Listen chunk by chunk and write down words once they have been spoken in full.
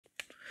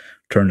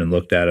turned and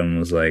looked at him and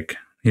was like,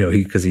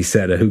 because he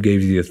said, "Who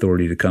gave you the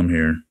authority to come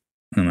here?"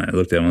 And I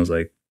looked at him and was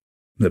like,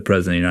 "The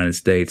President of the United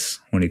States,"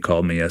 when he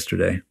called me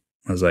yesterday.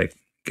 I was like,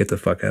 "Get the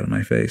fuck out of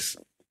my face."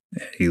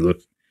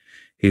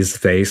 His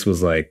face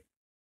was like,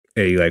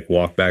 he like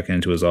walked back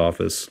into his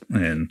office,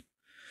 and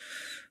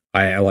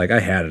I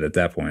had it at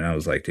that point. I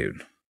was like,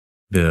 dude,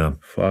 yeah,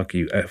 fuck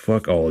you,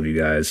 fuck all of you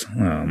guys.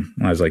 I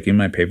was like, in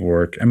my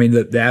paperwork. I mean,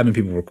 the admin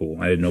people were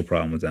cool. I had no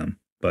problem with them,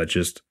 but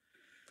just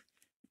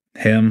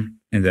him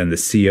and then the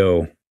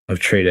CO of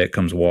TradeEd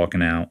comes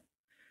walking out.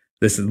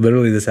 This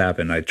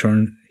happened.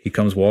 He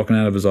comes walking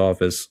out of his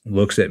office,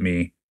 looks at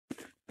me,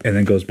 and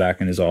then goes back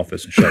in his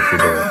office and shuts the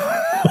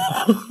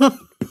door.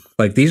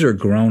 Like, these are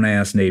grown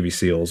ass Navy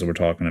SEALs that we're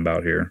talking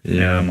about here. Yeah.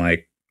 And I'm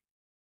like,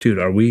 dude,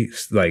 are we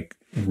like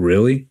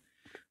really?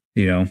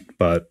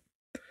 But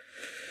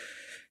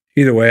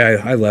either way,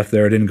 I left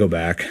there. I didn't go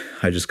back.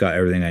 I just got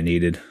everything I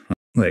needed.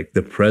 Like,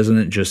 the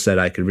president just said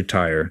I could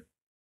retire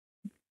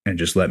and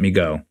just let me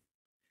go.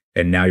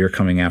 And now you're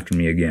coming after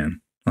me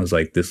again. I was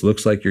like, this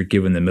looks like you're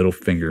giving the middle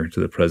finger to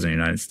the president of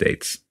the United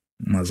States.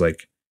 And I was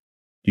like,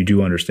 you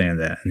do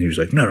understand that? And he was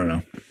like,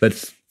 no.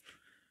 That's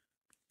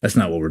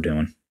not what we're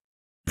doing.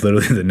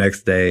 Literally the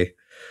next day,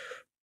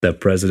 the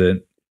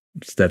president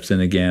steps in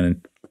again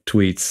and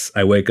tweets.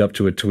 I wake up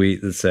to a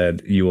tweet that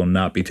said, "You will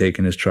not be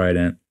taking his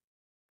trident.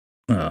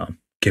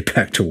 Get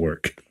back to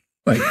work."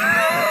 Like,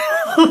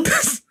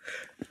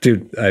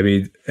 dude, I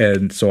mean,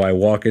 and so I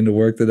walk into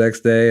work the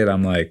next day and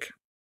I'm like,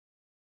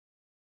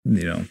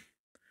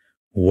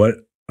 what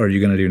are you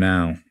going to do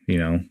now?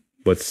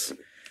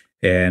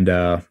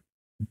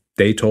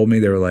 They told me,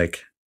 they were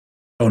like,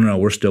 "Oh no,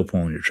 we're still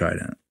pulling your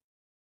trident."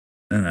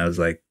 And I was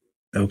like,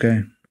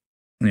 okay,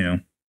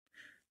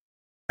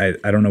 I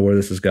don't know where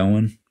this is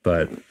going,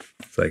 but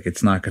it's like,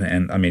 it's not going to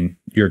end. I mean,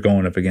 you're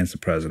going up against the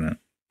president.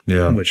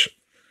 Yeah. Which,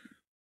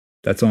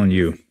 that's on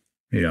you,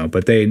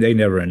 but they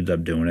never ended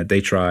up doing it. They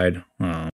tried.